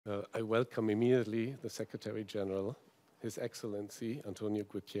I welcome immediately the Secretary-General, His Excellency António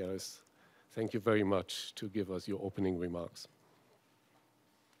Guterres. Thank you very much to give us your opening remarks.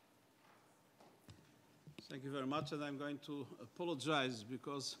 Thank you very much, and I'm going to apologize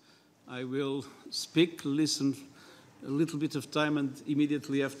because I will speak, listen a little bit of time and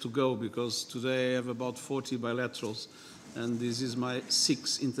immediately have to go because today I have about 40 bilaterals and this is my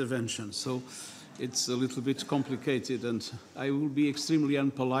 6th intervention. So it's a little bit complicated and I will be extremely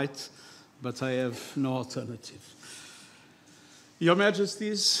unpolite, but I have no alternative. Your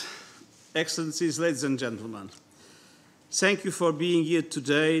Majesties, Excellencies, ladies and gentlemen, thank you for being here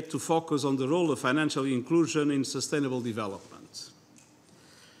today to focus on the role of financial inclusion in sustainable development.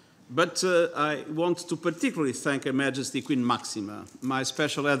 But I want to particularly thank Her Majesty Queen Máxima, my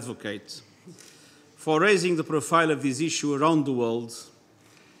special advocate, for raising the profile of this issue around the world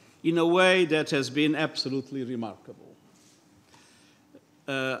in a way that has been absolutely remarkable.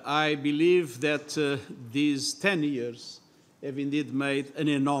 I believe that these 10 years have indeed made an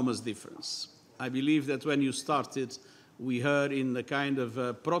enormous difference. I believe that when you started, we heard in the kind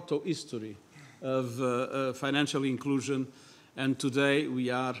of proto-history of financial inclusion, and today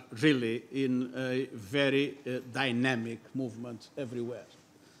we are really in a very dynamic movement everywhere.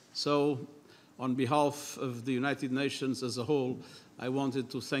 So, on behalf of the United Nations as a whole, I wanted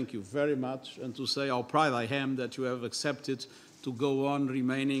to thank you very much and to say how proud I am that you have accepted to go on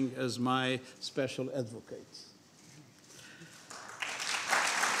remaining as my special advocate.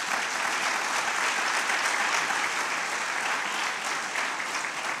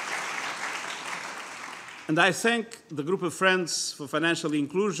 And I thank the Group of Friends for Financial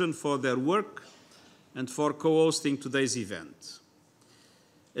Inclusion for their work and for co-hosting today's event.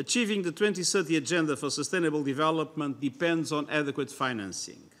 Achieving the 2030 Agenda for Sustainable Development depends on adequate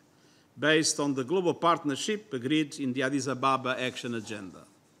financing, based on the global partnership agreed in the Addis Ababa Action Agenda.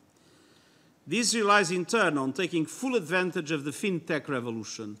 This relies in turn on taking full advantage of the fintech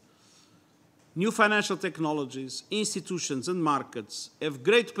revolution. New financial technologies, institutions and markets have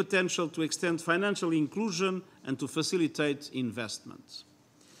great potential to extend financial inclusion and to facilitate investment.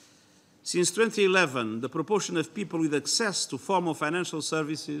 Since 2011, the proportion of people with access to formal financial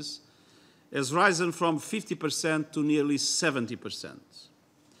services has risen from 50% to nearly 70%.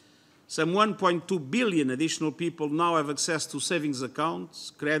 Some 1.2 billion additional people now have access to savings accounts,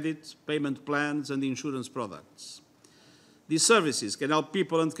 credit, payment plans and insurance products. These services can help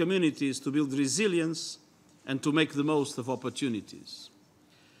people and communities to build resilience and to make the most of opportunities.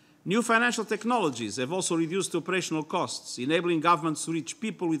 New financial technologies have also reduced operational costs, enabling governments to reach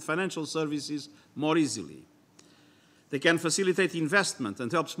people with financial services more easily. They can facilitate investment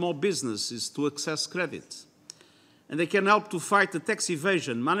and help small businesses to access credit. And they can help to fight the tax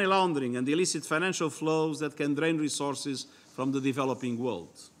evasion, money laundering, and illicit financial flows that can drain resources from the developing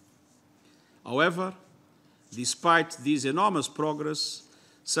world. However, despite this enormous progress,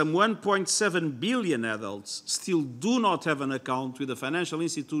 some 1.7 billion adults still do not have an account with a financial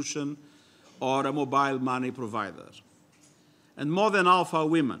institution or a mobile money provider. And more than half are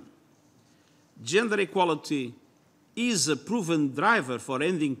women. Gender equality is a proven driver for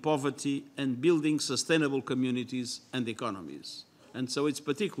ending poverty and building sustainable communities and economies. And so it's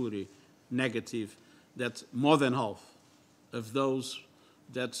particularly negative that more than half of those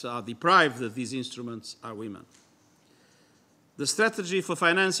that are deprived of these instruments are women. The strategy for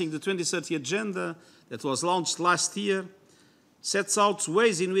financing the 2030 Agenda that was launched last year sets out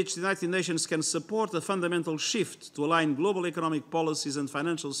ways in which the United Nations can support a fundamental shift to align global economic policies and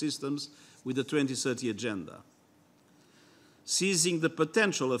financial systems with the 2030 Agenda. Seizing the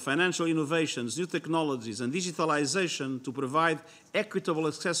potential of financial innovations, new technologies and digitalization to provide equitable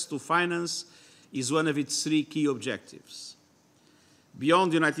access to finance is one of its 3 key objectives.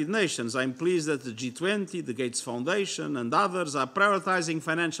 Beyond the United Nations, I am pleased that the G20, the Gates Foundation and others are prioritizing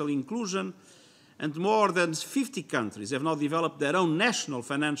financial inclusion, and more than 50 countries have now developed their own national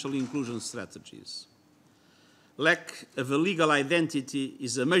financial inclusion strategies. Lack of a legal identity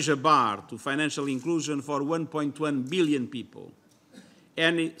is a major bar to financial inclusion for 1.1 billion people.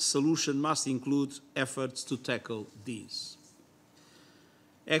 Any solution must include efforts to tackle these.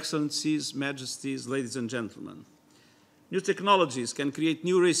 Excellencies, Majesties, ladies and gentlemen, new technologies can create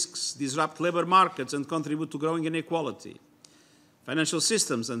new risks, disrupt labor markets, and contribute to growing inequality. Financial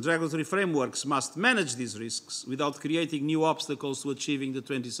systems and regulatory frameworks must manage these risks without creating new obstacles to achieving the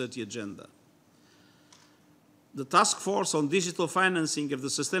 2030 Agenda. The Task Force on Digital Financing of the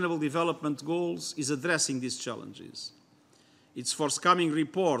Sustainable Development Goals is addressing these challenges. Its forthcoming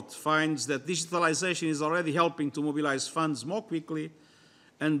report finds that digitalization is already helping to mobilize funds more quickly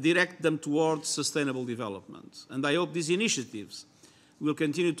and direct them towards sustainable development. And I hope these initiatives We will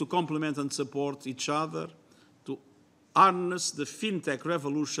continue to complement and support each other to harness the fintech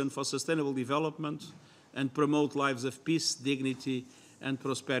revolution for sustainable development and promote lives of peace, dignity, and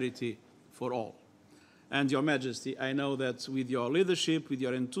prosperity for all. And Your Majesty, I know that with your leadership, with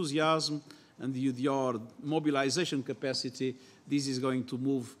your enthusiasm, and with your mobilization capacity, this is going to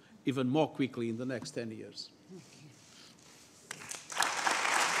move even more quickly in the next 10 years.